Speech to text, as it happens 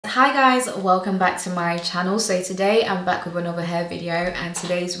Hi guys, welcome back to my channel. So today I'm back with another hair video, and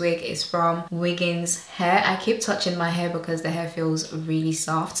today's wig is from Wiggins hair. I keep touching my hair because the hair feels really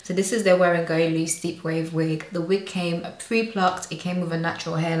soft. So this is their Wear and Go loose deep wave wig. The wig came pre-plucked, it came with a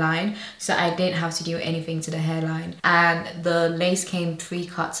natural hairline, so I didn't have to do anything to the hairline, and the lace came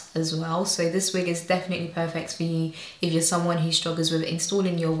pre-cut as well. So this wig is definitely perfect for you if you're someone who struggles with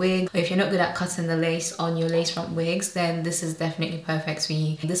installing your wig, or if you're not good at cutting the lace on your lace front wigs, then this is definitely perfect for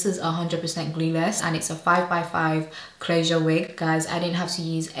you. This is 100% glueless and it's a 5x5 closure wig. Guys, I didn't have to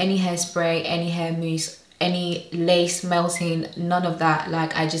use any hairspray, any hair mousse, any lace melting, none of that.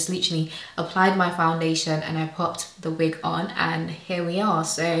 Like, I just literally applied my foundation and I popped the wig on, and here we are.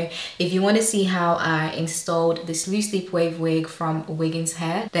 So if you want to see how I installed this loose deep wave wig from Wiggins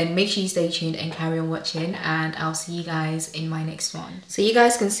hair, then make sure you stay tuned and carry on watching, and I'll see you guys in my next one. So you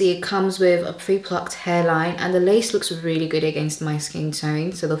guys can see it comes with a pre-plucked hairline, and the lace looks really good against my skin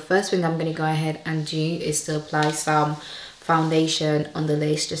tone. So the first thing I'm going to go ahead and do is to apply some foundation on the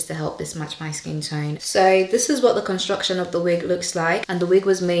lace just to help this match my skin tone. So this is what the construction of the wig looks like, and the wig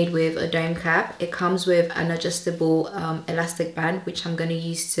was made with a dome cap. It comes with an adjustable elastic band, which I'm going to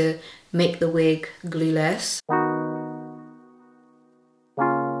use to make the wig glueless.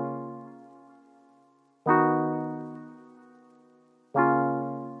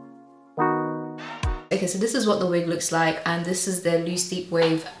 Okay, so this is what the wig looks like, and this is the loose deep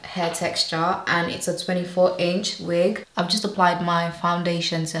wave hair texture, and it's a 24-inch wig. I've just applied my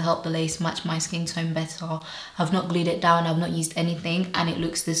foundation to help the lace match my skin tone better. I've not glued it down, I've not used anything, and it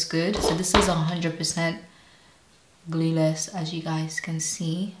looks this good. So this is 100% glueless, as you guys can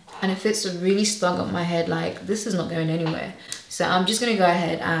see, and it fits really snug on my head. Like, this is not going anywhere. So I'm just going to go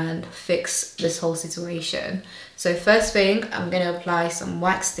ahead and fix this whole situation. So first thing, I'm going to apply some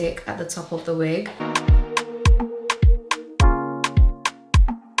wax stick at the top of the wig.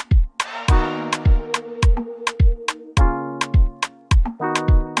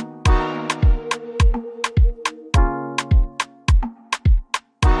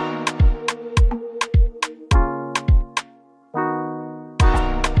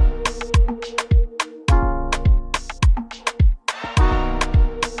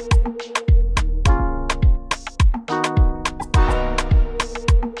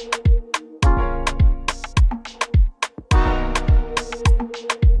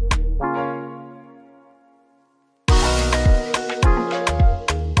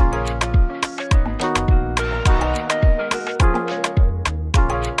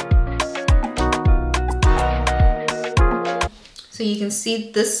 So you can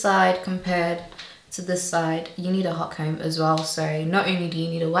see this side compared to this side, you need a hot comb as well. So not only do you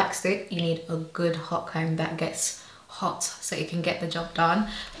need a wax stick, you need a good hot comb that gets hot so it can get the job done.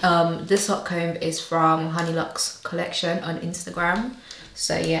 This hot comb is from Honeylux collection on Instagram.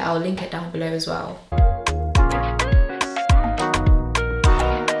 So yeah, I'll link it down below as well.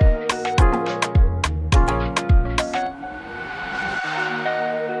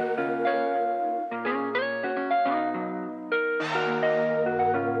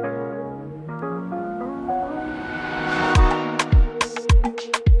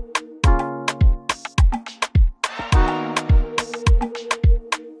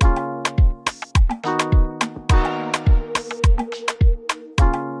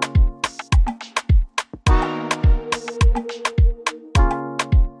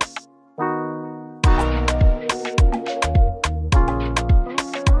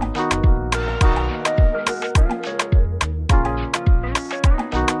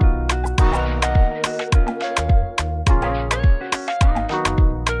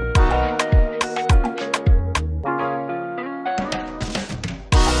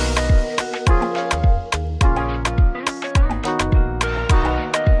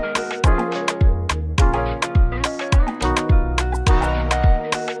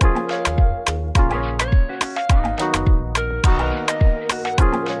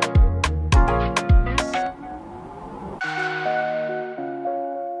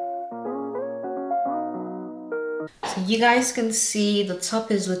 So you guys can see the top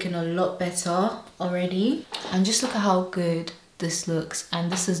is looking a lot better already, and just look at how good this looks.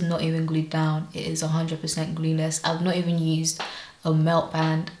 And this is not even glued down, it is 100% glueless. I've not even used a melt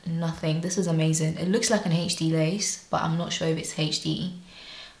band, nothing. This is amazing. It looks like an HD lace, but I'm not sure if it's HD,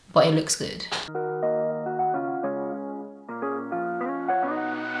 but it looks good.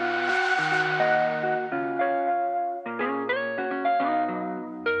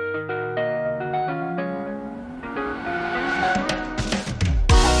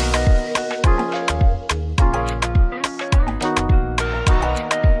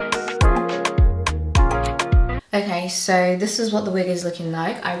 Okay, so So this is what the wig is looking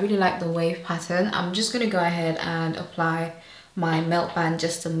like. I really like the wave pattern. I'm just going to go ahead and apply my melt band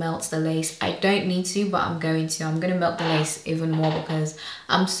just to melt the lace. I don't need to, but I'm going to. I'm going to melt the lace even more because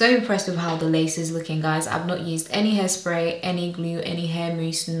I'm so impressed with how the lace is looking, guys. I've not used any hairspray, any glue, any hair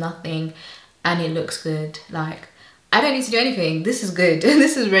mousse, nothing, and it looks good. Like, I don't need to do anything. This is good.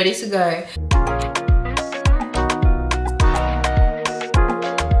 This is ready to go.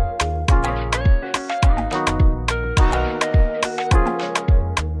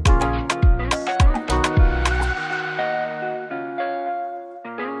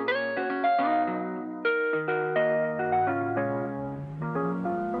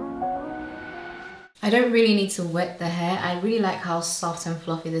 I don't really need to wet the hair. I really like how soft and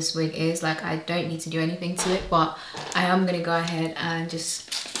fluffy this wig is. Like, I don't need to do anything to it, but I am going to go ahead and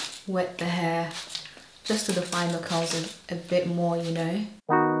just wet the hair just to define the curls a bit more, you know.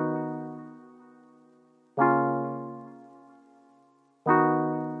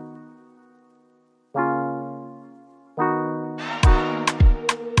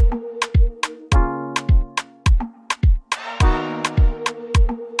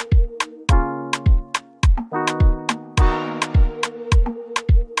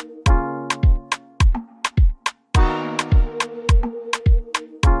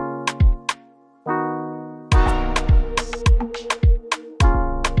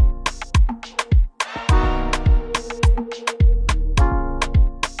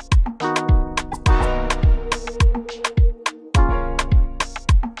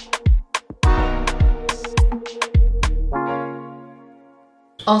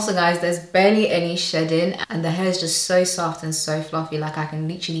 Also guys, there's barely any shedding and the hair is just so soft and so fluffy. Like, I can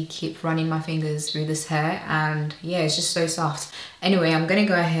literally keep running my fingers through this hair and yeah, it's just so soft. Anyway, I'm gonna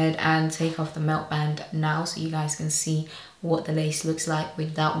go ahead and take off the melt band now so you guys can see what the lace looks like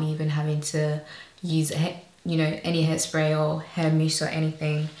without me even having to use you know, any hairspray or hair mousse or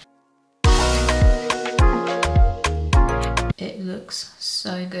anything. It looks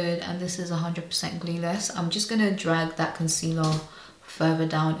so good, and this is 100% glueless. I'm just gonna drag that concealer further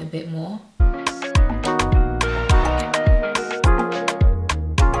down a bit more.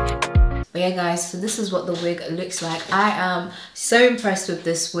 But yeah guys, so this is what the wig looks like. I am so impressed with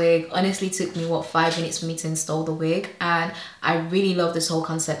this wig. Honestly, it took me what, 5 minutes for me to install the wig, and I really love this whole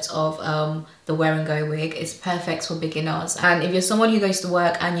concept of the wear and go wig. It's perfect for beginners, and if you're someone who goes to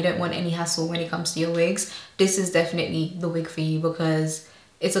work and you don't want any hassle when it comes to your wigs, this is definitely the wig for you because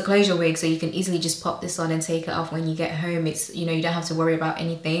it's a closure wig, so you can easily just pop this on and take it off when you get home. It's, you know, you don't have to worry about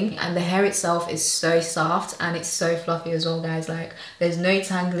anything. And the hair itself is so soft and it's so fluffy as well, guys. Like, there's no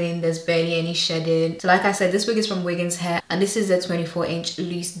tangling, there's barely any shedding. So like I said, this wig is from Wiggins Hair, and this is a 24-inch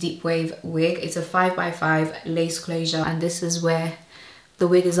loose deep wave wig. It's a 5x5 lace closure, and this is where the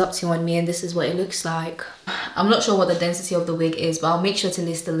wig is up to on me, and this is what it looks like. I'm not sure what the density of the wig is, but I'll make sure to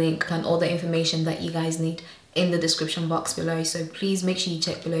list the link and all the information that you guys need in the description box below, so please make sure you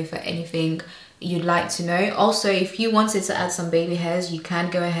check below for anything you'd like to know. Also, if you wanted to add some baby hairs, you can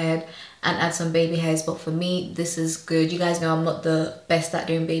go ahead and add some baby hairs, but for me this is good. You guys know I'm not the best at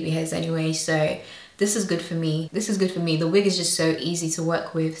doing baby hairs anyway, so this is good for me. This is good for me. The wig is just so easy to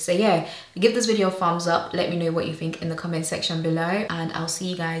work with. So yeah, give this video a thumbs up. Let me know what you think in the comment section below, and I'll see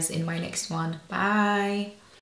you guys in my next one. Bye.